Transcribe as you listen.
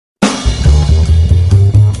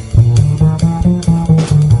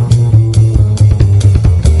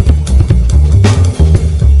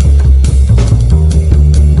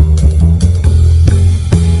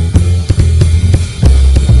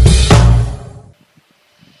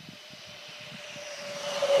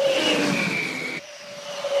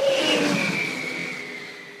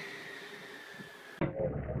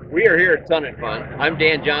are here at Sun and Fun. I'm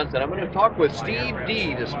Dan Johnson. I'm going to talk with Steve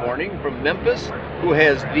D this morning from Memphis, who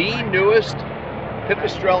has the newest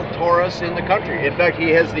Pipistrel Taurus in the country. In fact,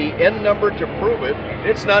 he has the N number to prove it.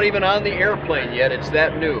 It's not even on the airplane yet. It's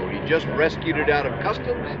that new. He just rescued it out of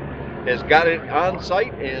customs, has got it on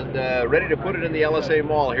site, and ready to put it in the LSA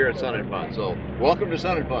Mall here at Sun and Fun. So welcome to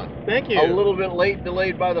Sun and Fun. Thank you. A little bit late,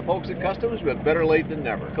 delayed by the folks at customs, but better late than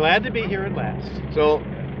never. Glad to be here at last. So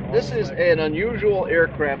this is an unusual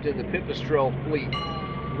aircraft in the Pipistrel fleet.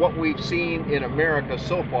 What we've seen in America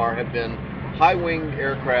so far have been high-wing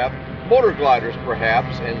aircraft, motor gliders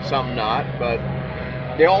perhaps, and some not, but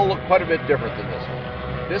they all look quite a bit different than this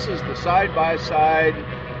one. This is the side-by-side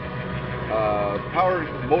powered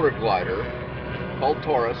motor glider called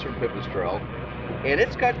Taurus from Pipistrel, and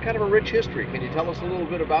it's got kind of a rich history. Can you tell us a little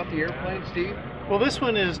bit about the airplane, Steve? Well, this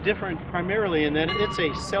one is different primarily in that it's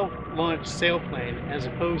a self-launched sailplane as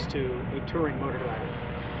opposed to a touring motor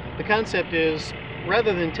glider. The concept is,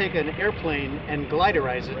 rather than take an airplane and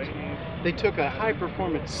gliderize it, they took a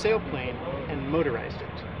high-performance sailplane and motorized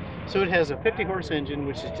it. So it has a 50-horse engine,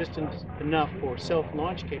 which is just enough for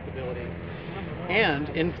self-launch capability. And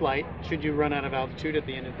in flight, should you run out of altitude at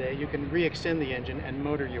the end of the day, you can re-extend the engine and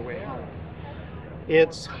motor your way home.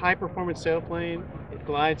 It's high-performance sailplane. It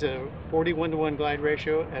glides a 41-to-1 glide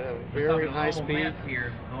ratio at a very high speed.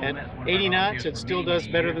 At 80 knots, it still does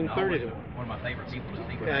better than 30 to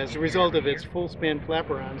 1 as a result of its full-span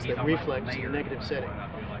flaperons that reflex in the negative setting.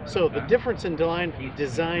 So the difference in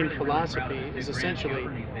design philosophy is essentially,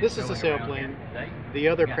 this is a sailplane, the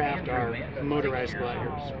other craft are motorized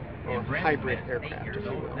gliders, or hybrid aircraft, if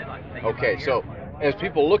you will. Okay, so as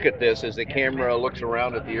people look at this, as the camera looks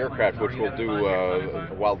around at the aircraft, which we'll do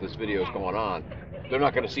while this video is going on, they're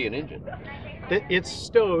not going to see an engine. It's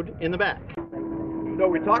stowed in the back. So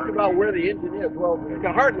we talked about where the engine is. Well, you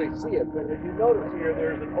can hardly see it, but if you notice here,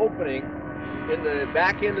 there's an opening in the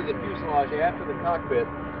back end of the fuselage after the cockpit,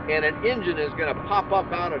 and an engine is going to pop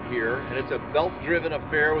up out of here, and it's a belt-driven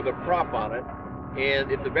affair with a prop on it.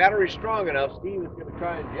 And if the battery's strong enough, Steve is going to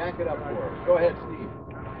try and jack it up for us. Go ahead, Steve.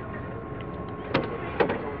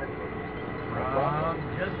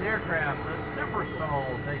 Just aircraft, the zipper stall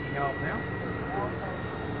taking off now.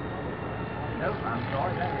 Nope, I'm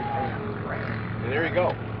sorry, that is a And there you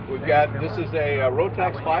go. We've got, this is a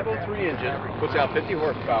Rotax 503 engine, puts out 50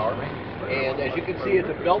 horsepower. And as you can see, it's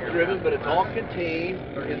a belt-driven, but it's all contained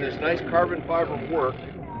in this nice carbon fiber work.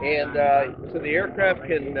 And so the aircraft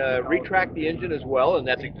can retract the engine as well, and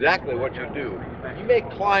that's exactly what you do. You may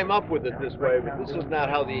climb up with it this way, but this is not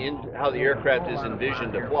how the aircraft is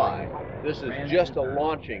envisioned to fly. This is just a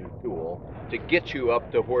launching tool to get you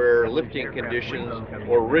up to where lifting conditions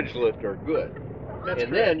or ridge lift are good.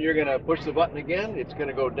 And then you're going to push the button again. It's going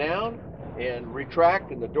to go down and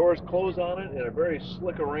retract, and the doors close on it in a very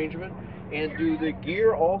slick arrangement. And do the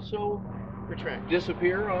gear also Retract.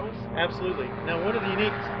 Disappear on us? Absolutely. Now, one of the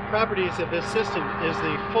unique properties of this system is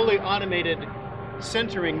the fully automated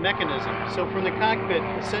centering mechanism. So from the cockpit,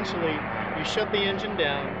 essentially, you shut the engine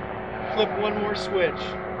down, flip one more switch,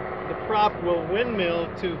 the prop will windmill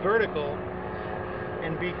to vertical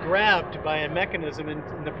and be grabbed by a mechanism in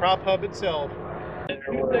the prop hub itself. And a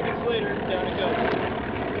few seconds later, down it goes.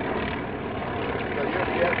 So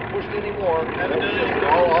you haven't pushed anymore. Haven't done It's just it. an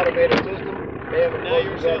all automated system. They haven't Now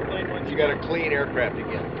you're closed it up. sailplane once You got a clean aircraft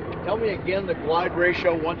again. Tell me again the glide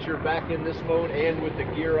ratio once you're back in this mode and with the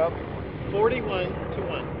gear up. 41 to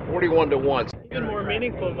 1. 41 to 1. Even more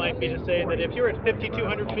meaningful might be to say that if you're at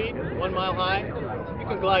 5,200 feet, 1 mile high, you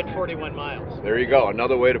can glide 41 miles. There you go,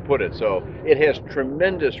 another way to put it. So it has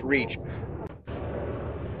tremendous reach.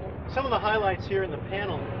 Some of the highlights here in the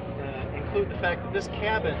panel include the fact that this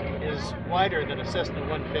cabin is wider than a Cessna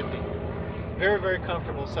 150. Very, very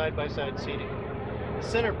comfortable side-by-side seating. The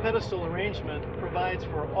center pedestal arrangement provides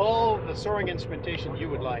for all the soaring instrumentation you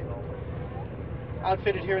would like.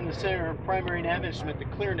 Outfitted here in the center, primary nav instrument, the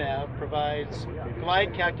clear nav, provides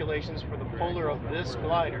glide calculations for the polar of this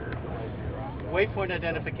glider, waypoint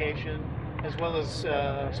identification, as well as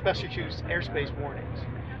special use airspace warnings.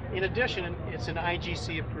 In addition, it's an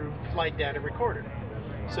IGC-approved flight data recorder,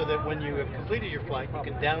 so that when you have completed your flight, you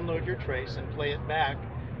can download your trace and play it back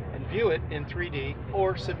and view it in 3D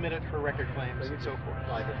or submit it for record claims and so forth.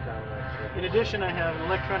 In addition, I have an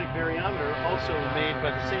electronic variometer also made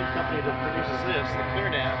by the same company that produces this, the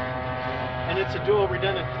ClearNav, and it's a dual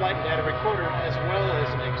redundant flight data recorder as well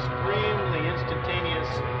as an extremely instantaneous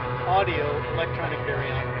audio electronic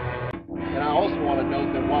variometer. And I also want to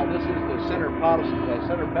note that while this is the center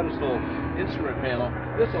pedestal instrument panel,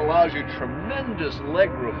 this allows you tremendous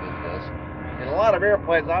leg room in this. In a lot of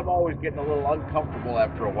airplanes, I'm always getting a little uncomfortable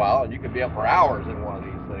after a while, and you can be up for hours in one of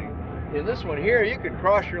these things. In this one here, you can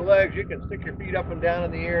cross your legs, you can stick your feet up and down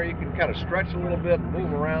in the air, you can kind of stretch a little bit,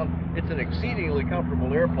 move around. It's an exceedingly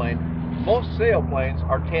comfortable airplane. Most sailplanes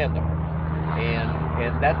are tandem,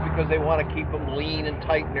 and that's because they want to keep them lean and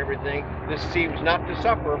tight and everything. This seems not to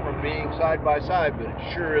suffer from being side by side, but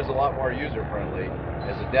it sure is a lot more user friendly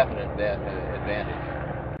as a definite advantage.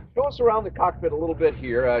 Show us around the cockpit a little bit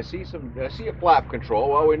here. I see a flap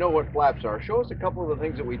control. Well, we know what flaps are. Show us a couple of the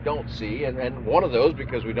things that we don't see, and one of those,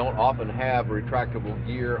 because we don't often have retractable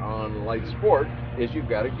gear on light sport, is you've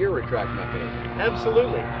got a gear retract mechanism.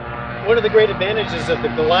 Absolutely. One of the great advantages of the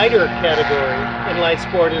glider category in light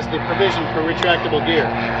sport is the provision for retractable gear.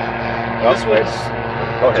 This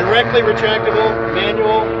one's directly retractable,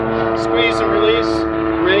 manual, squeeze and release,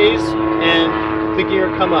 raise, and the gear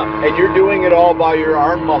come up. And you're doing it all by your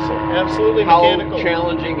arm muscle. Absolutely mechanical. How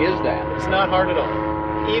challenging is that? It's not hard at all.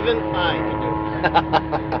 Even I can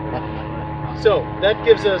do it. So that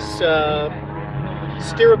gives us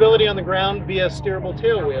steerability on the ground via steerable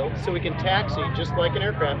tail wheel, so we can taxi just like an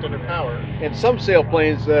aircraft under power. And some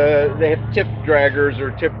sailplanes, they have tip draggers or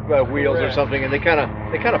tip wheels or something, and they kind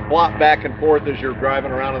of flop back and forth as you're driving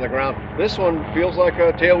around on the ground. This one feels like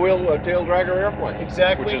a tail dragger airplane.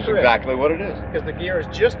 Exactly, which is correct. Exactly what it is. Because the gear is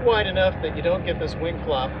just wide enough that you don't get this wing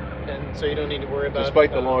flop, and so you don't need to worry about.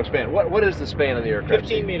 Despite the long span. What is the span of the aircraft?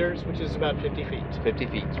 15 meters, which is about 50 feet. 50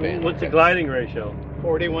 feet span. What's the gliding ratio?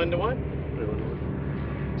 41 to 1.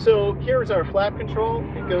 So here's our flap control.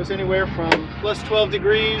 It goes anywhere from plus 12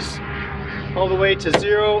 degrees all the way to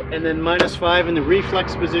 0, and then minus 5 in the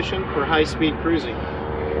reflex position for high-speed cruising.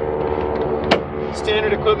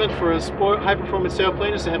 Standard equipment for a high-performance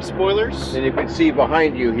sailplane is to have spoilers. And you can see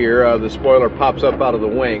behind you here, the spoiler pops up out of the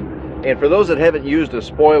wing. And for those that haven't used a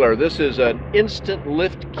spoiler, this is an instant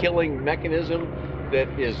lift killing mechanism that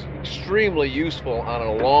is extremely useful on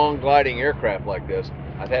a long gliding aircraft like this.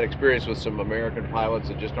 I've had experience with some American pilots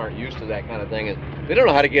that just aren't used to that kind of thing, and they don't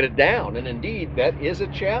know how to get it down. And indeed, that is a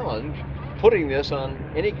challenge, putting this on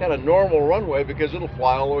any kind of normal runway, because it'll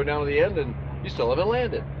fly all the way down to the end and you still haven't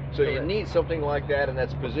landed. So you need something like that, and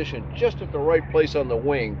that's positioned just at the right place on the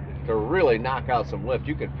wing to really knock out some lift.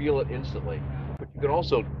 You can feel it instantly, but you can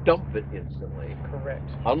also dump it instantly. Correct.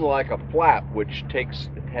 Unlike a flap, which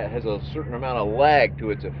has a certain amount of lag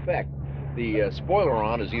to its effect, the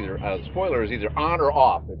spoiler is either on or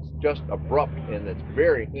off. It's just abrupt, and it's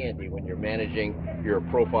very handy when you're managing your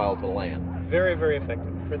profile to land. Very, very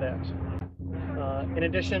effective for that. In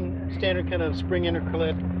addition, standard kind of spring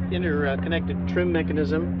interconnected trim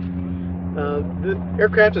mechanism. The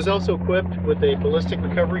aircraft is also equipped with a ballistic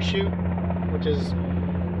recovery chute, which is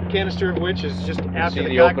a canister of which is just after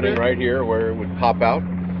the cockpit. Opening right here where it would pop out.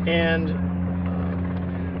 And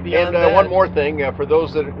one more thing, for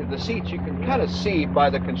those that are the seats, you can kind of see by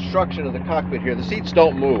the construction of the cockpit here, the seats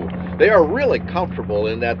don't move. They are really comfortable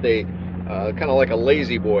in that they, kind of like a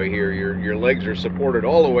lazy boy here, your legs are supported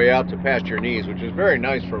all the way out to past your knees, which is very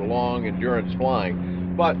nice for long endurance flying.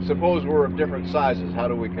 But suppose we're of different sizes, how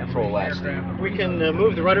do we control that, Steve? We can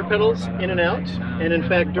move the rudder pedals in and out, and in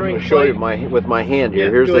fact during I'm going to show you with my hand here.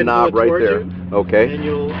 Here's the knob right there. Okay. And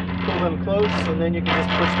you'll pull them close, and then you can just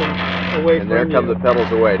push them away from you. And there come the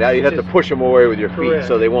pedals away. Now you have to push them away with your feet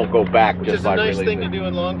so they won't go back just by releasing. Which is a nice thing to do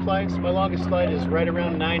in long flights. My longest flight is right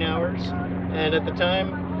around 9 hours, and at the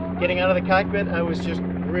time, getting out of the cockpit, I was just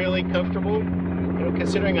really comfortable,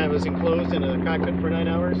 considering I was enclosed in a cockpit for 9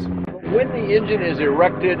 hours. When the engine is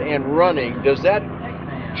erected and running, does that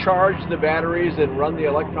charge the batteries and run the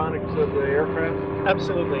electronics of the aircraft?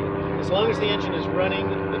 Absolutely. As long as the engine is running,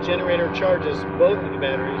 the generator charges both of the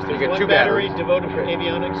batteries. There's one battery devoted for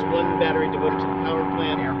avionics, one battery devoted to the power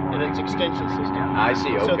plant and its extension system. I see,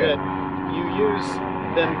 okay. So that you use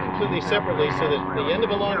them completely separately, so that at the end of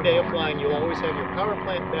a long day of flying, you'll always have your power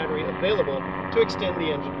plant battery available to extend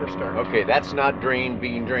the engine for start. Okay, that's not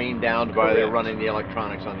being drained down by running the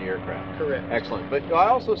electronics on the aircraft. Correct. Excellent. But I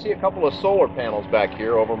also see a couple of solar panels back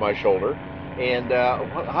here over my shoulder. And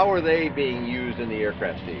how are they being used in the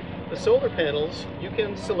aircraft, Steve? The solar panels, you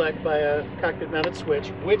can select by a cockpit-mounted switch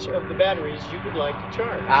which of the batteries you would like to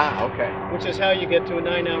charge. Ah, okay. Which is how you get to a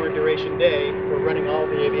 9-hour duration day for running all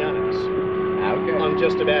the avionics. Okay. On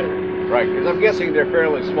just a battery. Right, because I'm guessing they're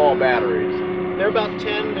fairly small batteries. They're about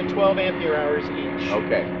 10 to 12 ampere hours each.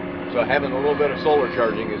 Okay, so having a little bit of solar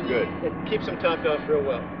charging is good. It keeps them topped off real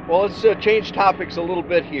well. Well, let's change topics a little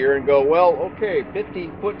bit here and go, well, okay,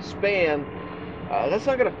 50-foot span, that's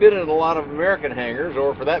not going to fit in a lot of American hangars,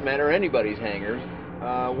 or for that matter, anybody's hangars.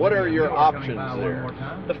 What are your options there?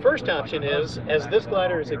 The first option is, as this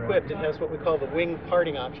glider is equipped, it has what we call the wing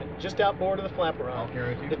parting option. Just outboard of the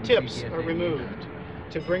flaperon, the tips are removed.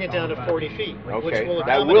 to bring it down to 40 feet, Okay, which will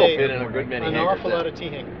that will accommodate fit in a good many an hangars awful then. lot of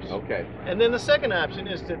T-hangers. Okay. And then the second option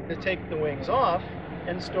is to take the wings off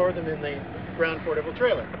and store them in the ground portable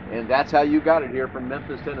trailer. And that's how you got it here from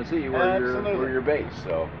Memphis, Tennessee, where you're based.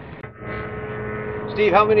 So,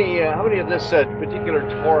 Steve, how many of this particular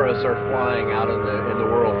Taurus are flying out in the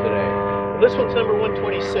world today? This one's number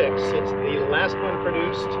 126. It's the last one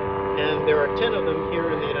produced, and there are 10 of them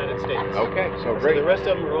here in the United States. Okay, so great. So the rest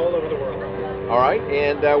of them are all over the world. All right,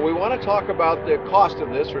 and we want to talk about the cost of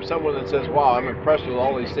this for someone that says, wow, I'm impressed with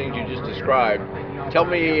all these things you just described. Tell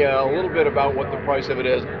me a little bit about what the price of it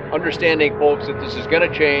is. Understanding, folks, that this is going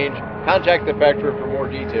to change. Contact the factory for more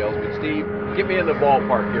details. But Steve, get me in the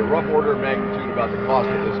ballpark here. Rough order of magnitude about the cost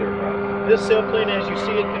of this aircraft. This sailplane, as you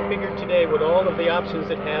see it configured today, with all of the options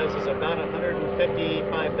it has, is about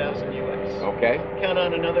 $155,000 US. Okay. Count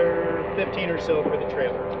on another 15 or so for the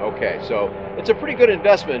trailer. Okay, so it's a pretty good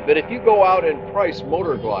investment, but if you go out and price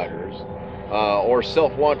motor gliders or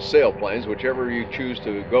self-launch sailplanes, whichever you choose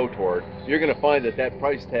to go toward, you're going to find that that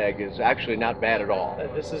price tag is actually not bad at all.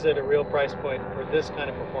 This is at a real price point for this kind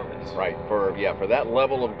of performance. Right, for that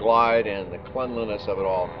level of glide and the cleanliness of it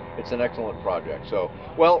all, it's an excellent project. So,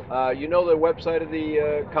 well, you know the website of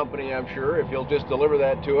the company, I'm sure, if you'll just deliver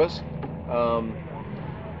that to us.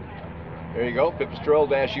 There you go,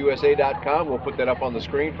 pipistrel-usa.com. We'll put that up on the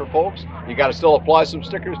screen for folks. You got to still apply some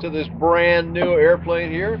stickers to this brand new airplane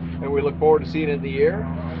here, and we look forward to seeing it in the air.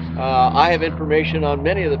 I have information on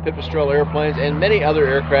many of the Pipistrel airplanes and many other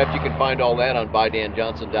aircraft. You can find all that on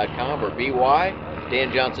bydanjohnson.com or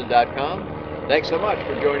bydanjohnson.com. Thanks so much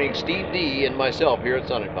for joining Steve D and myself here at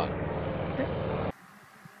Sun and Fun.